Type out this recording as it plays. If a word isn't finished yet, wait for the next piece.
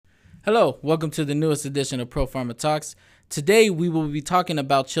Hello, welcome to the newest edition of Pro Pharma Talks. Today we will be talking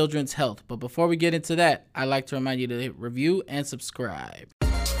about children's health, but before we get into that, I'd like to remind you to hit review and subscribe.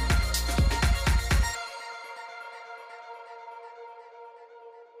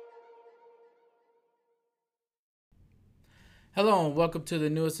 Hello and welcome to the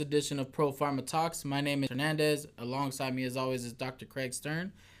newest edition of Pro Pharma Talks. My name is Hernandez. Alongside me as always is Dr. Craig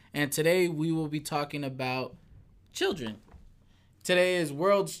Stern, and today we will be talking about children. Today is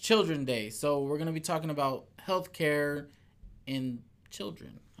World's Children Day, so we're going to be talking about healthcare in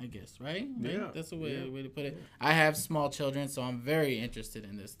children, I guess, right? Yeah. That's a way to put it. I have small children, so I'm very interested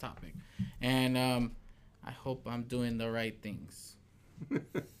in this topic. And I hope I'm doing the right things.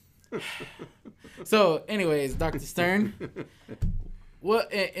 So, anyways, Dr. Stern,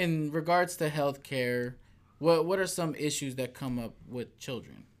 what in regards to healthcare, what are some issues that come up with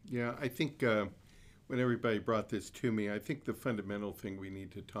children? Yeah, I think when everybody brought this to me, I think the fundamental thing we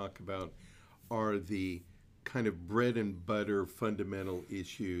need to talk about are the kind of bread and butter fundamental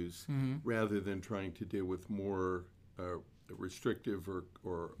issues rather than trying to deal with more restrictive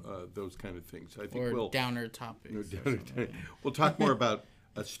or those kind of things. I think Or downer topics. We'll talk more about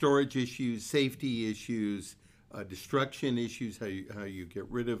storage issues, safety issues, destruction issues, how you get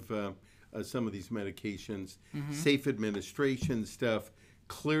rid of some of these medications, safe administration stuff,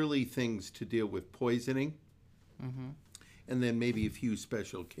 clearly things to deal with poisoning, and then maybe a few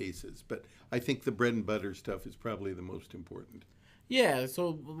special cases. But I think the bread and butter stuff is probably the most important. Yeah,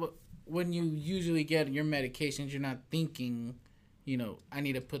 so when you usually get your medications, you're not thinking, I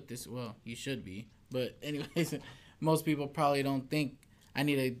need to put this, well, you should be. But anyways, most people probably don't think, I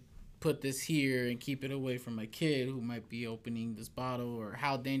need to put this here and keep it away from a kid who might be opening this bottle, or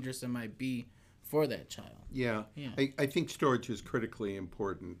how dangerous it might be for that child. Yeah. I think storage is critically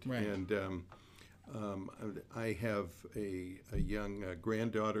important. Right. And I have a young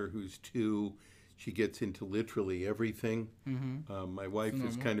granddaughter who's 2. She gets into literally everything. My wife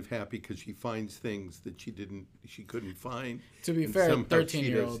is kind of happy because she finds things that she couldn't find. To be fair,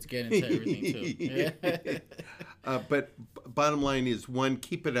 13-year-olds get into everything too. Yeah. But bottom line is, one,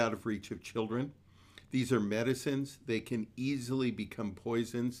 keep it out of reach of children. These are medicines. They can easily become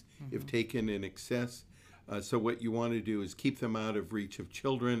poisons if taken in excess. So what you want to do is keep them out of reach of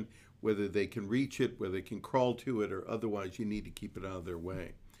children, whether they can reach it, whether they can crawl to it, or otherwise you need to keep it out of their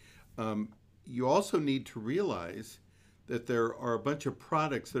way. You also need to realize that there are a bunch of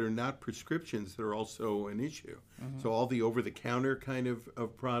products that are not prescriptions that are also an issue. So all the over-the-counter kind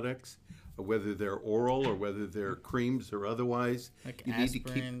of products, whether they're oral or whether they're creams or otherwise, Like you need to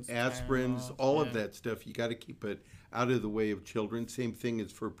keep aspirins, Tylenol, all of that stuff. You got to keep it out of the way of children. Same thing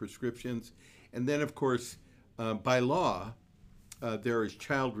as for prescriptions. And then, of course, by law, there is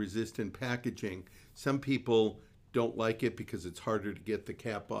child-resistant packaging. Some people don't like it because it's harder to get the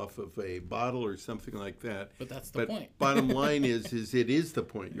cap off of a bottle or something like that. But that's the point. Bottom line is it is the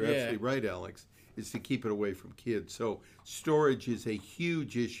point. You're absolutely right, Alex, is to keep it away from kids. So storage is a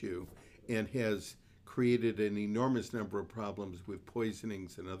huge issue and has created an enormous number of problems with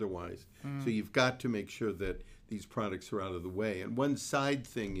poisonings and otherwise. So you've got to make sure that these products are out of the way. And one side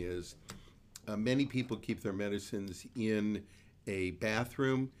thing is many people keep their medicines in a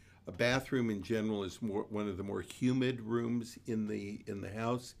bathroom. A bathroom in general is one of the more humid rooms in the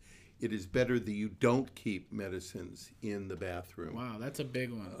house. It is better that you don't keep medicines in the bathroom. Wow, that's a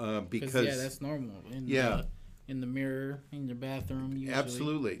big one. Because that's normal. In the mirror in your bathroom. Usually.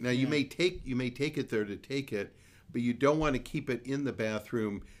 Absolutely. Now you may take it there to take it, but you don't want to keep it in the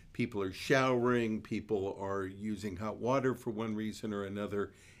bathroom. People are showering. People are using hot water for one reason or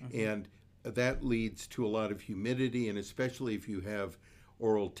another, and that leads to a lot of humidity. And especially if you have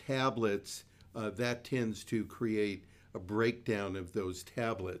oral tablets, that tends to create a breakdown of those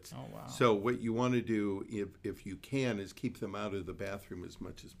tablets. Oh, wow. So what you want to do, if you can, is keep them out of the bathroom as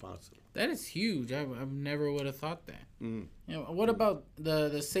much as possible. That is huge. I never would have thought that. What about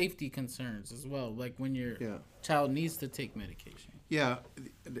the safety concerns as well? Like when your child needs to take medication. Yeah,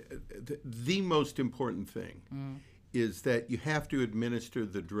 the most important thing is that you have to administer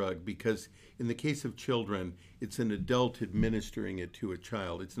the drug, because in the case of children, it's an adult administering it to a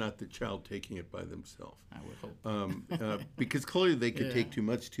child. It's not the child taking it by themselves. I would hope. Because clearly they could take too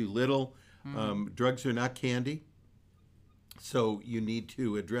much, too little. Drugs are not candy, so you need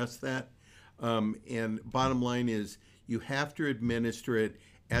to address that. And bottom line is, you have to administer it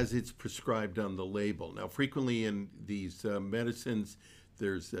as it's prescribed on the label. Now, frequently in these medicines,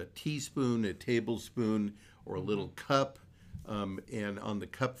 there's a teaspoon, a tablespoon, or a little cup, and on the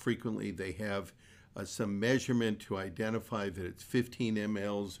cup frequently they have some measurement to identify that it's 15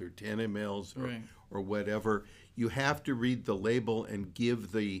 mLs or 10 mLs or whatever. You have to read the label and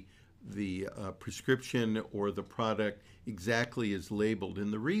give the prescription or the product exactly as labeled.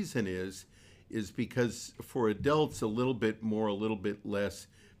 And the reason is because for adults, a little bit more, a little bit less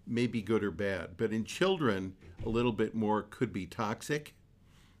may be good or bad. But in children, a little bit more could be toxic.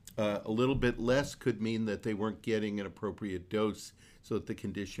 A little bit less could mean that they weren't getting an appropriate dose so that the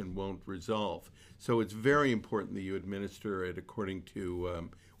condition won't resolve. So it's very important that you administer it according to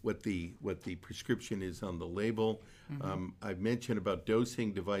what the prescription is on the label. I've mentioned about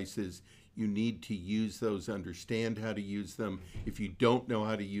dosing devices. You need to use those, understand how to use them. If you don't know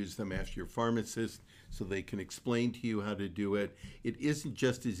how to use them, ask your pharmacist so they can explain to you how to do it. It isn't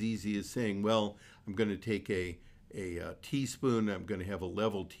just as easy as saying, well, I'm going to take a teaspoon, I'm going to have a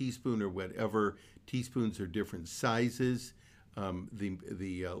level teaspoon or whatever. Teaspoons are different sizes.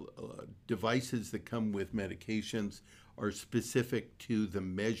 The devices that come with medications are specific to the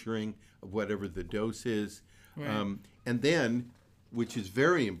measuring of whatever the dose is. Right. And then, which is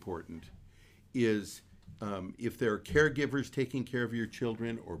very important, is if there are caregivers taking care of your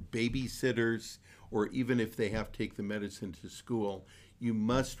children or babysitters, or even if they have to take the medicine to school, you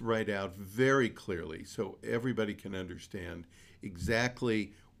must write out very clearly so everybody can understand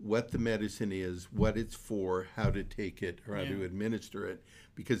exactly what the medicine is, what it's for, how to take it, or how to administer it,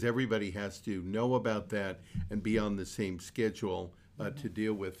 because everybody has to know about that and be on the same schedule to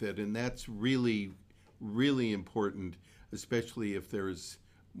deal with it. And that's really, really important, especially if there's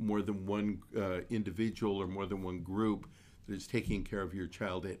more than one individual or more than one group that is taking care of your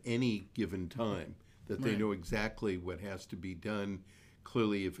child at any given time, that they know exactly what has to be done.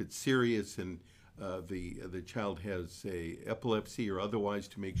 Clearly, if it's serious and the child has a epilepsy or otherwise,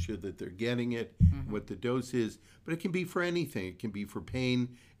 to make sure that they're getting it, what the dose is. But it can be for anything. It can be for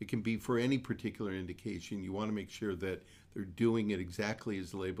pain. It can be for any particular indication. You want to make sure that they're doing it exactly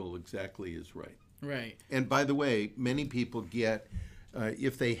as labeled, exactly as right. Right. And by the way, many people get,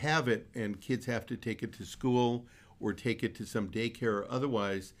 if they have it and kids have to take it to school or take it to some daycare or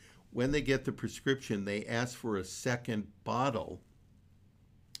otherwise, when they get the prescription, they ask for a second bottle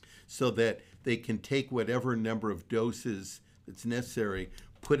so that they can take whatever number of doses that's necessary,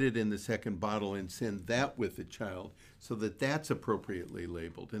 put it in the second bottle, and send that with the child so that that's appropriately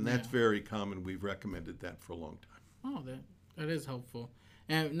labeled. And that's very common. We've recommended that for a long time. Oh, that is helpful.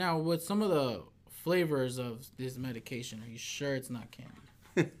 And now, with some of the flavors of this medication, are you sure it's not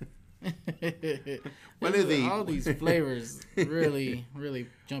candy? All these flavors really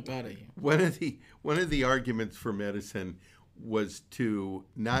jump out at you. One of the arguments for medicine was to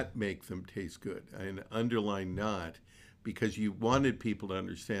not make them taste good, and underline not, because you wanted people to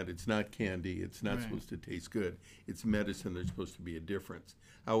understand it's not candy, it's not supposed to taste good, it's medicine, there's supposed to be a difference.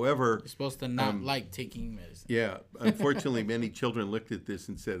 However, you're supposed to not like taking medicine. Yeah, unfortunately, many children looked at this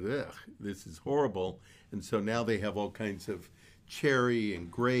and said, ugh, this is horrible, and so now they have all kinds of cherry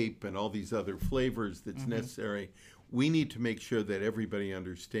and grape and all these other flavors that's necessary. We need to make sure that everybody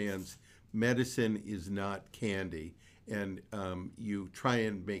understands medicine is not candy. And you try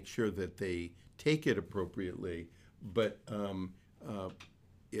and make sure that they take it appropriately. But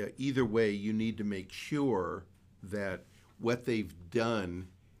either way, you need to make sure that what they've done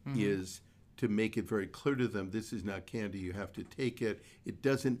is to make it very clear to them, this is not candy, you have to take it. It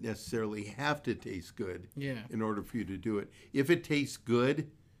doesn't necessarily have to taste good in order for you to do it. If it tastes good,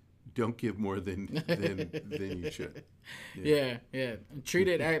 don't give more than you should. Yeah. Treat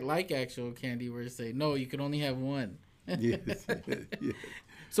it like actual candy, where you say, no, you can only have one. Yes.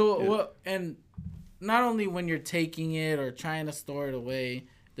 So, well, and not only when you're taking it or trying to store it away,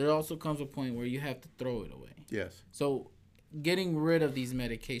 there also comes a point where you have to throw it away. Yes. So, getting rid of these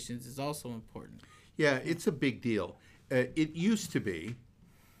medications is also important. Yeah, it's a big deal. It used to be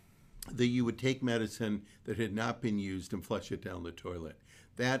that you would take medicine that had not been used and flush it down the toilet.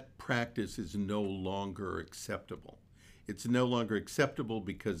 That practice is no longer acceptable. It's no longer acceptable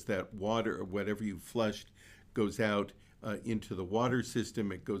because that water, or whatever you flushed, goes out into the water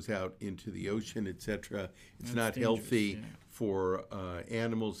system, it goes out into the ocean, etc. It's not healthy for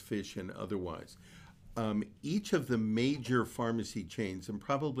animals, fish, and otherwise. Each of the major pharmacy chains, and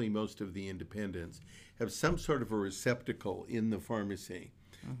probably most of the independents, have some sort of a receptacle in the pharmacy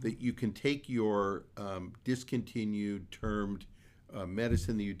that you can take your discontinued, termed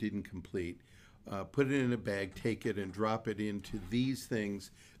medicine that you didn't complete, put it in a bag, take it, and drop it into these things.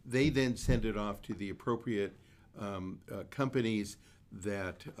 They then send it off to the appropriate companies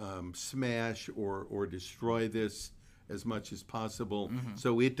that smash or destroy this as much as possible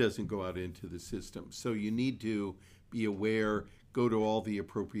so it doesn't go out into the system. So you need to be aware, go to all the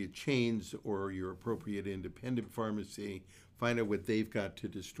appropriate chains or your appropriate independent pharmacy, find out what they've got to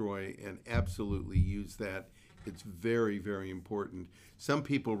destroy, and absolutely use that It's very, very important. Some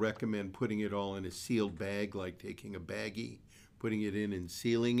people recommend putting it all in a sealed bag, like taking a baggie, putting it in and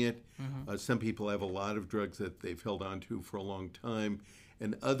sealing it. Some people have a lot of drugs that they've held on to for a long time,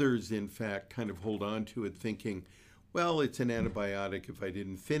 and others, in fact, kind of hold on to it thinking, well, it's an antibiotic. If I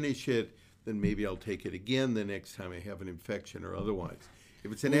didn't finish it, then maybe I'll take it again the next time I have an infection or otherwise.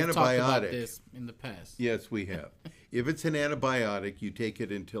 If it's an We've antibiotic, talked about this in the past. yes, we have. If it's an antibiotic, you take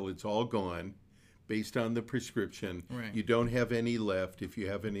it until it's all gone, based on the prescription. Right. You don't have any left. If you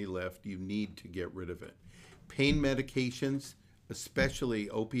have any left, you need to get rid of it. Pain medications, especially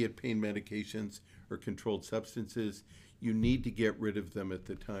opiate pain medications or controlled substances, you need to get rid of them at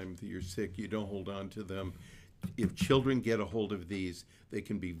the time that you're sick. You don't hold on to them. If children get a hold of these, they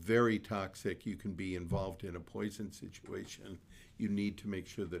can be very toxic. You can be involved in a poison situation. You need to make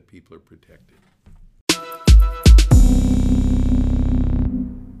sure that people are protected.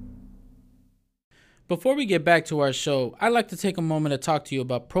 Before we get back to our show, I'd like to take a moment to talk to you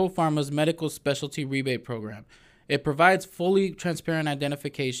about ProPharma's Medical Specialty Rebate Program. It provides fully transparent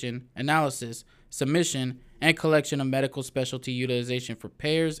identification, analysis, submission, and collection of medical specialty utilization for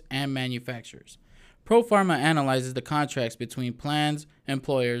payers and manufacturers. ProPharma analyzes the contracts between plans,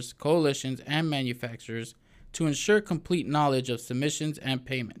 employers, coalitions, and manufacturers to ensure complete knowledge of submissions and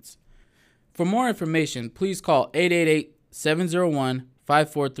payments. For more information, please call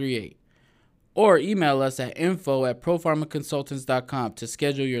 888-701-5438 or email us at info@propharmaconsultants.com to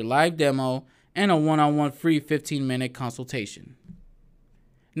schedule your live demo and a one-on-one free 15-minute consultation.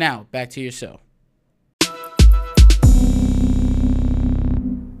 Now, back to your show.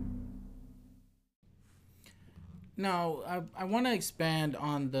 Now, I want to expand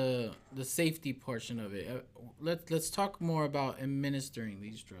on the safety portion of it. Let's talk more about administering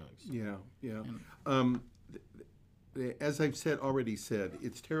these drugs. Yeah. As I've already said,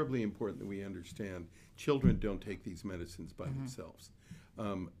 it's terribly important that we understand children don't take these medicines by themselves.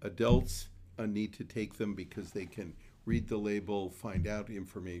 Adults need to take them because they can read the label, find out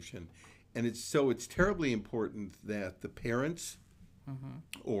information. And it's terribly important that the parents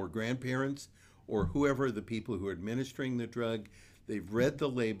or grandparents or whoever the people who are administering the drug, they've read the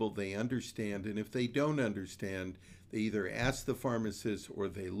label, they understand, and if they don't understand, they either ask the pharmacist or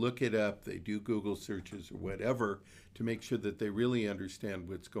they look it up, they do Google searches or whatever to make sure that they really understand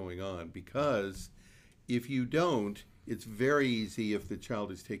what's going on. Because if you don't, it's very easy if the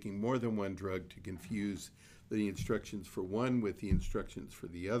child is taking more than one drug to confuse the instructions for one with the instructions for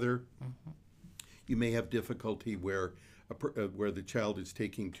the other. You may have difficulty where the child is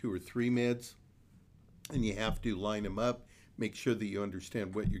taking 2 or 3 meds, and you have to line them up, make sure that you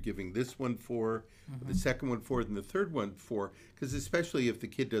understand what you're giving this one for, the second one for, and the third one for, because especially if the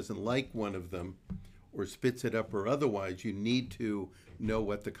kid doesn't like one of them or spits it up or otherwise, you need to know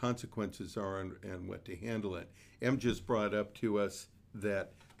what the consequences are and what to handle it. Em just brought up to us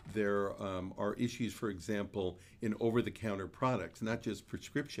that there are issues, for example, in over-the-counter products, not just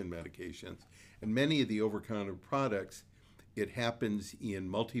prescription medications. And many of the over-the-counter products, it happens in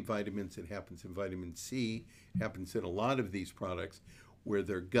multivitamins, it happens in vitamin C, it happens in a lot of these products where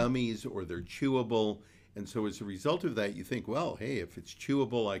they're gummies or they're chewable. And so as a result of that, you think, well, hey, if it's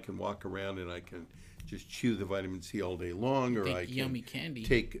chewable, I can walk around and I can just chew the vitamin C all day long, or I can yummy candy.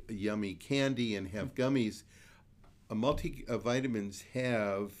 take yummy candy and have gummies. Multivitamins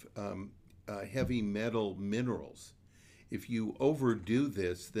have heavy metal minerals. If you overdo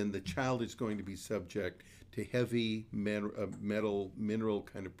this, then the child is going to be subject to heavy metal mineral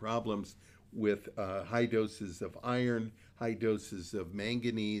kind of problems with high doses of iron, high doses of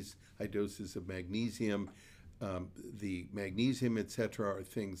manganese, high doses of magnesium. The magnesium, etc., are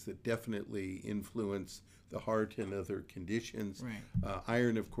things that definitely influence the heart and other conditions. Right.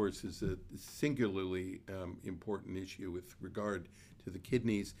 Iron, of course, is a singularly important issue with regard to the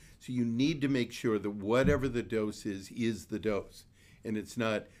kidneys. So you need to make sure that whatever the dose is the dose. And it's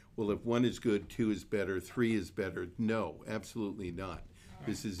not, well, if 1 is good, 2 is better, 3 is better. No, absolutely not. Right.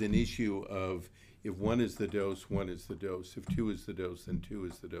 This is an issue of if 1 is the dose, 1 is the dose. If 2 is the dose, then 2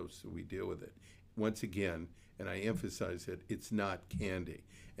 is the dose, so we deal with it. Once again, and I emphasize it, it's not candy.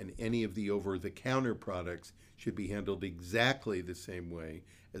 And any of the over-the-counter products should be handled exactly the same way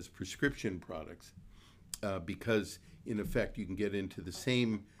as prescription products because, in effect, you can get into the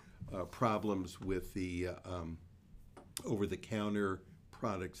same problems with the over-the-counter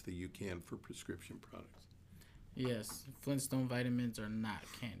products that you can for prescription products. Yes, Flintstone vitamins are not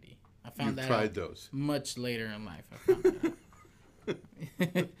candy. I found You've that tried out those. much later in life. I found that out.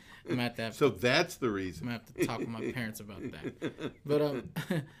 I'm gonna have So that's the reason. I'm gonna have to talk with my parents about that. But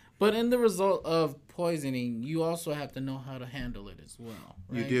but in the result of poisoning, you also have to know how to handle it as well.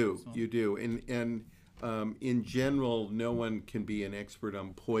 Right? You do, and In general, no one can be an expert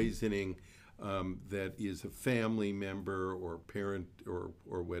on poisoning that is a family member or parent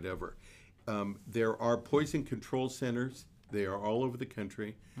or whatever. There are poison control centers. They are all over the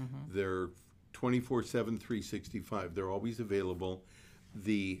country. They're 24/7, 365. They're always available.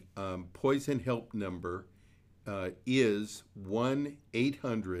 The poison help number is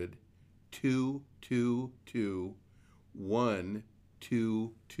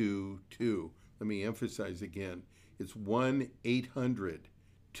 1-800-222-1222. Let me emphasize again. It's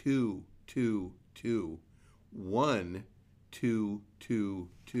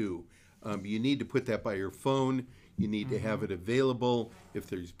 1-800-222-1222. You need to put that by your phone. You need to have it available if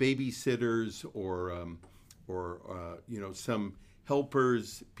there's babysitters or some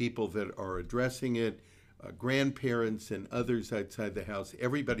helpers, people that are addressing it, grandparents and others outside the house.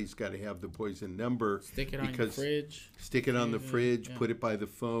 Everybody's got to have the poison number. Stick it on your fridge. Stick it on the fridge, put it by the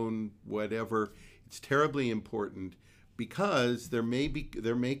phone, whatever. It's terribly important because there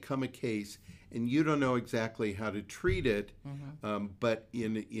may come a case and you don't know exactly how to treat it, but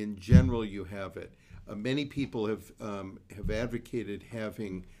in general you have it. Many people have advocated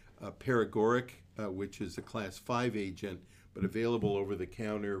having paregoric, which is a class 5 agent, but available over the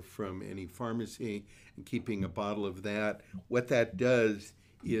counter from any pharmacy, and keeping a bottle of that. What that does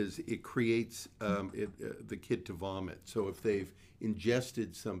is it creates the kid to vomit. So if they've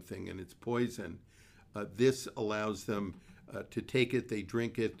ingested something and it's poison, this allows them to take it, they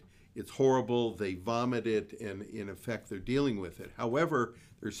drink it, it's horrible, they vomit it, and in effect they're dealing with it. However,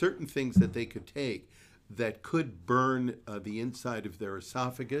 there are certain things that they could take that could burn the inside of their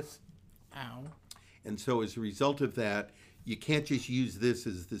esophagus. Ow. And so as a result of that, you can't just use this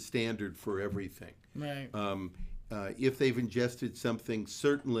as the standard for everything. Right. If they've ingested something,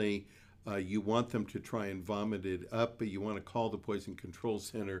 certainly you want them to try and vomit it up, but you want to call the Poison Control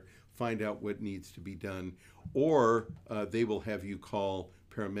Center, find out what needs to be done, or they will have you call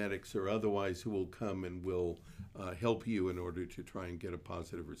paramedics or otherwise who will come and will help you in order to try and get a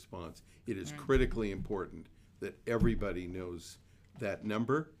positive response. It is critically important that everybody knows that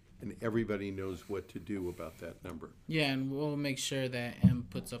number and everybody knows what to do about that number. Yeah, and we'll make sure that M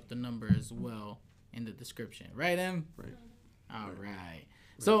puts up the number as well in the description. Right, M? Right. All right.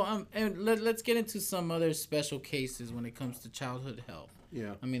 So and let's get into some other special cases when it comes to childhood health.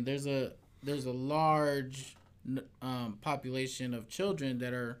 Yeah. I mean, there's a large population of children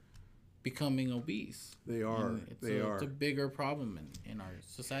that are becoming obese. They are. It's a bigger problem in our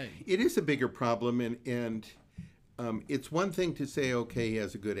society. It is a bigger problem, and it's one thing to say, okay, he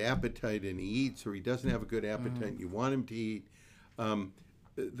has a good appetite and he eats, or he doesn't have a good appetite and you want him to eat.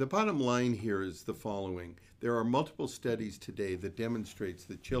 The bottom line here is the following. There are multiple studies today that demonstrates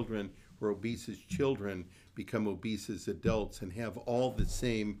that children who are obese as children become obese as adults and have all the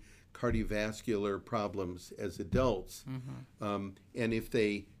same cardiovascular problems as adults. And if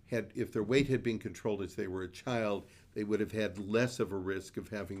their weight had been controlled as they were a child, they would have had less of a risk of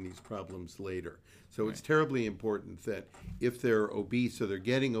having these problems later. So it's terribly important that if they're obese or they're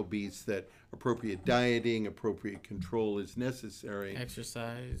getting obese, that appropriate dieting, appropriate control is necessary.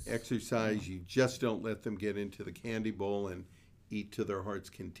 Exercise. You just don't let them get into the candy bowl and eat to their heart's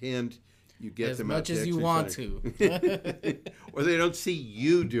content. You get them out to exercise. As much as you want to. Or they don't see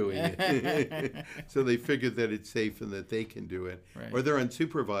you doing it. So they figure that it's safe and that they can do it. Right. Or they're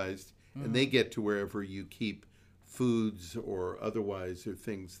unsupervised and they get to wherever you keep foods or otherwise or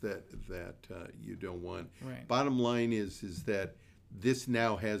things that you don't want. Right. Bottom line is that this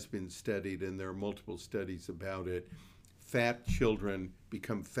now has been studied, and there are multiple studies about it. Fat children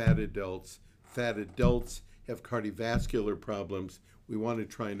become fat adults. Fat adults have cardiovascular problems. We want to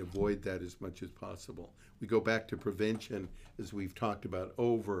try and avoid that as much as possible. We go back to prevention, as we've talked about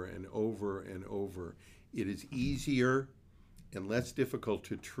over and over and over. It is easier and less difficult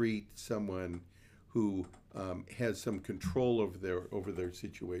to treat someone who has some control over their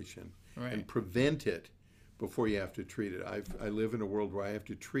situation, right, and prevent it before you have to treat it. I live in a world where I have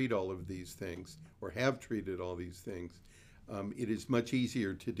to treat all of these things, or have treated all these things. It is much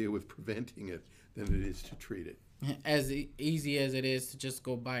easier to deal with preventing it than it is to treat it. As easy as it is to just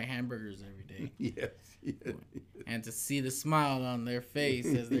go buy hamburgers every day. Yes. And to see the smile on their face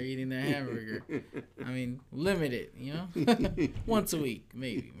as they're eating their hamburger. I mean, limit it, you know? Once a week,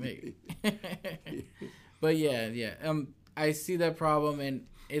 maybe. But yeah. I see that problem, and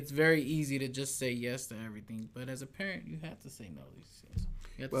it's very easy to just say yes to everything. But as a parent, you have to say no to these things.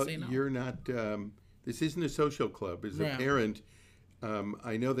 You have to say no. You're not, this isn't a social club. As a parent,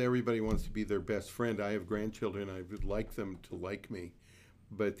 I know that everybody wants to be their best friend. I have grandchildren. I would like them to like me.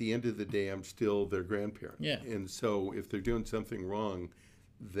 But at the end of the day, I'm still their grandparent. Yeah. And so if they're doing something wrong,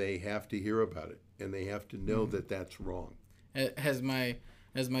 they have to hear about it, and they have to know that that's wrong. As my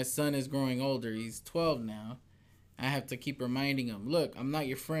son is growing older, he's 12 now. I have to keep reminding him, look, I'm not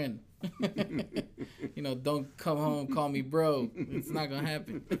your friend. Don't come home, call me bro. It's not gonna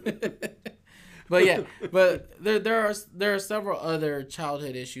happen. But yeah, but there are several other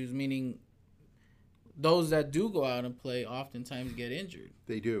childhood issues, meaning those that do go out and play oftentimes get injured.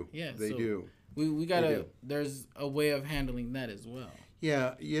 They do. Yeah, they do. We gotta. There's a way of handling that as well.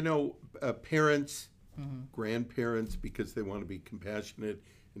 Yeah, parents, grandparents, because they want to be compassionate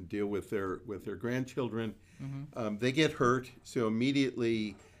and deal with their grandchildren, they get hurt. So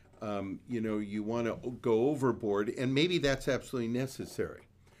immediately, you want to go overboard, and maybe that's absolutely necessary.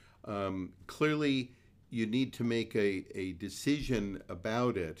 Clearly, you need to make a decision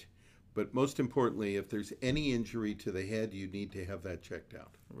about it. But most importantly, if there's any injury to the head, you need to have that checked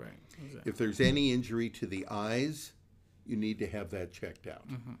out. Right. Exactly. If there's any injury to the eyes, you need to have that checked out.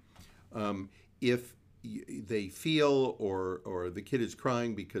 If they feel or the kid is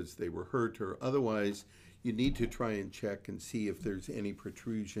crying because they were hurt or otherwise, you need to try and check and see if there's any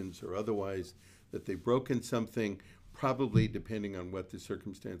protrusions or otherwise that they've broken something. Probably, depending on what the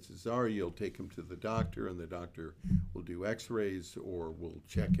circumstances are, you'll take them to the doctor, and the doctor will do x-rays or will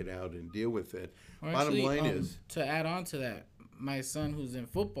check it out and deal with it. Bottom line is... To add on to that, my son who's in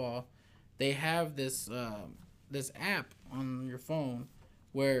football, they have this app on your phone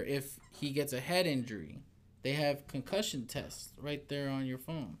where if he gets a head injury, they have concussion tests right there on your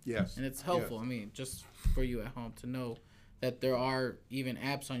phone. Yes. And it's helpful. Yes. I mean, just for you at home to know that there are even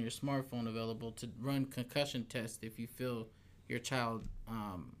apps on your smartphone available to run concussion tests if you feel your child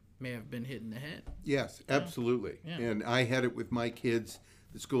may have been hit in the head. Yes, absolutely. Yeah. And I had it with my kids.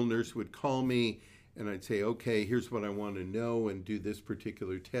 The school nurse would call me, and I'd say, okay, here's what I want to know, and do this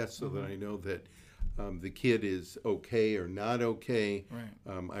particular test so that I know that the kid is okay or not okay.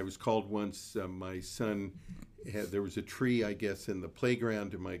 Right. I was called once. My son there was a tree, I guess, in the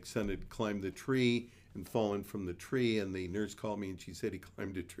playground, and my son had climbed the tree and fallen from the tree, and the nurse called me and she said he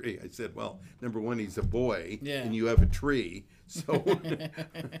climbed a tree. I said, well, number one, he's a boy, and you have a tree, so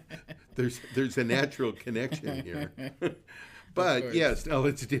there's a natural connection here. But yes, now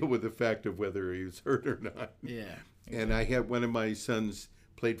let's deal with the fact of whether he was hurt or not. Yeah. Exactly. And I had one of my sons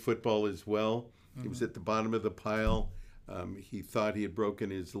played football as well. He was at the bottom of the pile. He thought he had broken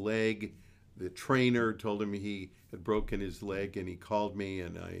his leg. The trainer told him he had broken his leg, and he called me,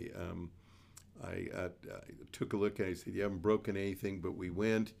 and I took a look, and I said, you haven't broken anything, but we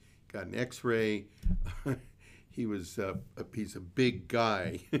went, got an x-ray. He's a big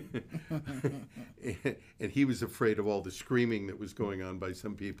guy, and he was afraid of all the screaming that was going on by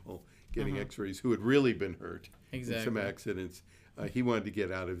some people getting x-rays who had really been hurt in some accidents. He wanted to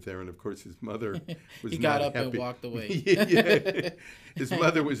get out of there, and of course his mother was he not got up happy. and walked away. Yeah. His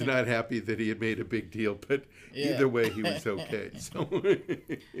mother was not happy that he had made a big deal, but either way he was okay.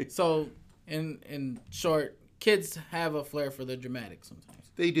 So in short, kids have a flair for the dramatic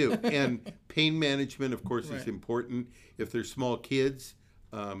sometimes. They do, and pain management, of course, is important. If they're small kids,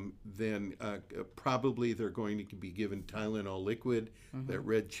 then probably they're going to be given Tylenol liquid, that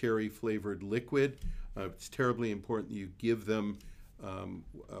red cherry flavored liquid. It's terribly important you give them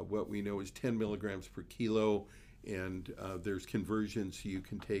what we know is 10 milligrams per kilo, and there's conversions so you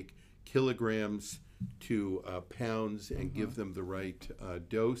can take kilograms to pounds and give them the right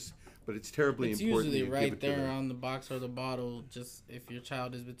dose. But it's terribly important. It's usually right there on the box or the bottle, just if your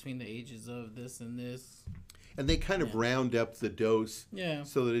child is between the ages of this and this. And they kind of round up the dose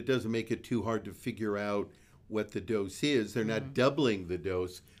so that it doesn't make it too hard to figure out what the dose is. They're not doubling the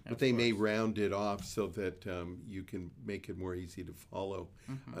dose, but they may round it off so that you can make it more easy to follow.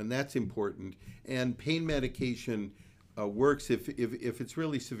 And that's important. And pain medication works if it's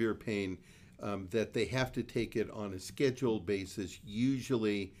really severe pain, that they have to take it on a scheduled basis,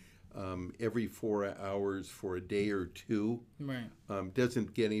 usually every 4 hours for a day or two. Right.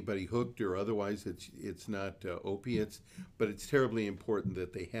 Doesn't get anybody hooked or otherwise it's not opiates, but it's terribly important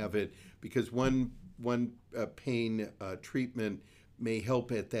that they have it because one pain treatment may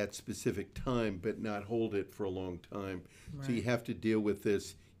help at that specific time but not hold it for a long time. Right. So you have to deal with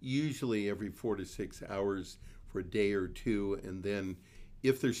this usually every 4 to 6 hours for a day or two, and then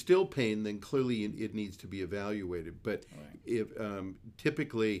if there's still pain, then clearly it needs to be evaluated. But if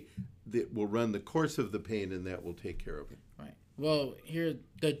typically that will run the course of the pain, and that will take care of it. Right. Well, here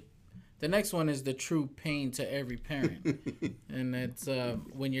the next one is the true pain to every parent, and it's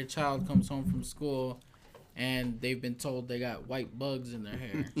when your child comes home from school and they've been told they got white bugs in their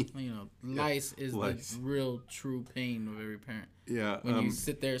hair. Lice is the real true pain of every parent. Yeah. When you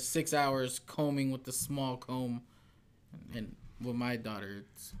sit there 6 hours combing with the small comb, and with my daughter,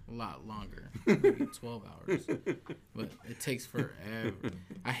 it's a lot longer, maybe 12 hours. But it takes forever.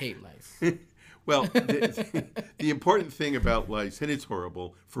 I hate lice. Well, the important thing about lice, and it's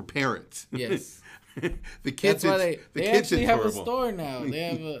horrible for parents. Yes. The kids, That's why they actually have horrible. a store now.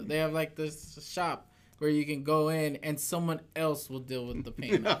 They have like this shop where you can go in and someone else will deal with the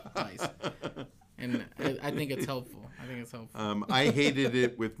pain of lice. And I think it's helpful. I hated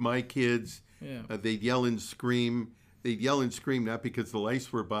it with my kids. Yeah. They'd yell and scream. They'd yell and scream not because the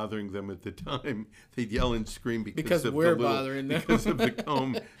lice were bothering them at the time. They'd yell and scream because of we're the little, bothering them. because of the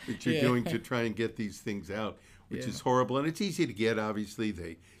comb that you're Yeah. doing to try and get these things out, which Yeah. is horrible. And it's easy to get. Obviously,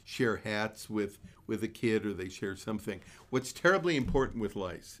 they share hats with a kid, or they share something. What's terribly important with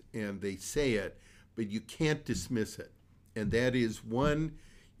lice, and they say it, but you can't dismiss it, and that is, one,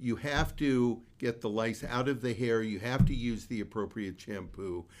 you have to get the lice out of the hair. You have to use the appropriate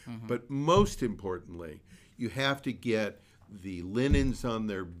shampoo. But most importantly, you have to get the linens on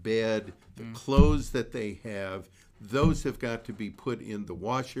their bed, the clothes that they have. Those have got to be put in the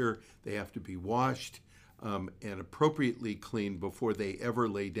washer. They have to be washed and appropriately cleaned before they ever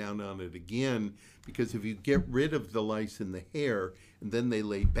lay down on it again. Because if you get rid of the lice in the hair and then they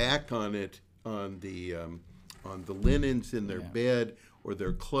lay back on it on the linens in their bed or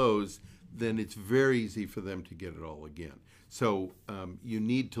their clothes, then it's very easy for them to get it all again. So you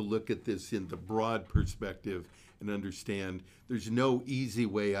need to look at this in the broad perspective and understand there's no easy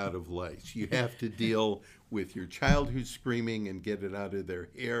way out of lice. You have to deal with your child who's screaming and get it out of their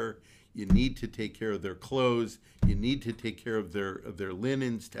hair. You need to take care of their clothes. You need to take care of their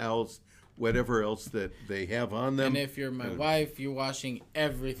linens, towels, whatever else that they have on them. And if you're my wife, you're washing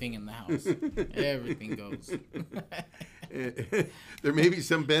everything in the house. Everything goes. There may be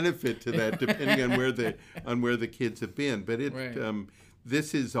some benefit to that depending on where the kids have been, but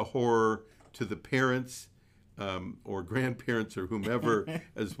this is a horror to the parents or grandparents or whomever,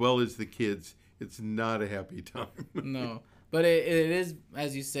 as well as the kids. It's not a happy time. No, but it is,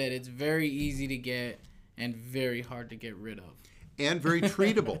 as you said, it's very easy to get and very hard to get rid of. And very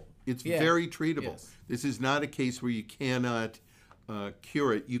treatable. It's very treatable. Yes. This is not a case where you cannot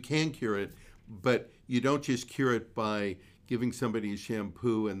cure it. You can cure it, but you don't just cure it by giving somebody a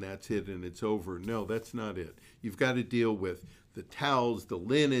shampoo and that's it and it's over. No, that's not it. You've got to deal with the towels, the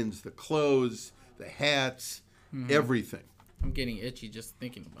linens, the clothes, the hats, everything. I'm getting itchy just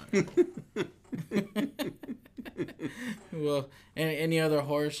thinking about it. Well, any other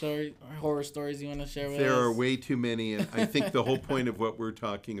horror stories you want to share with us? There are way too many, and I think the whole point of what we're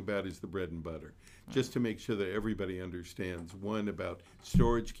talking about is the bread and butter. Just to make sure that everybody understands. One, about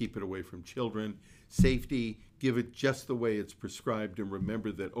storage, keep it away from children. Safety, give it just the way it's prescribed, and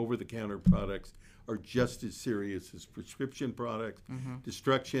remember that over-the-counter products are just as serious as prescription products.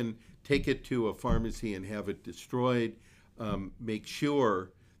 Destruction, take it to a pharmacy and have it destroyed. Make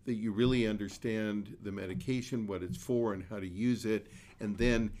sure that you really understand the medication, what it's for, and how to use it, and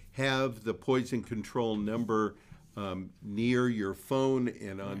then have the poison control number near your phone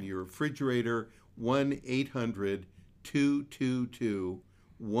and on your refrigerator,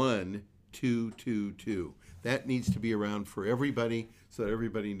 1-800-222-1222. That needs to be around for everybody so that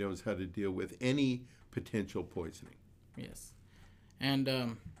everybody knows how to deal with any potential poisoning. Yes. And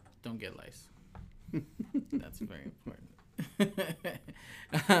don't get lice. That's very important.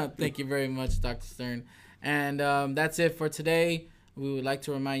 Thank you very much, Dr. Stern. And that's it for today. We would like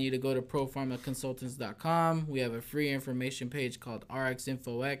to remind you to go to ProPharmaConsultants.com. We have a free information page called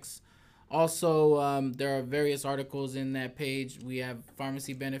RxInfoX. Also, there are various articles in that page. We have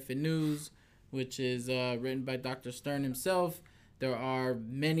Pharmacy Benefit News, which is written by Dr. Stern himself. There are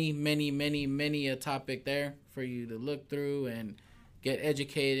many a topic there for you to look through and get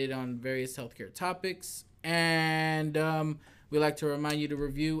educated on various healthcare topics. And we like to remind you to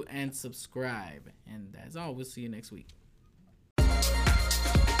review and subscribe. And that's all. We'll see you next week.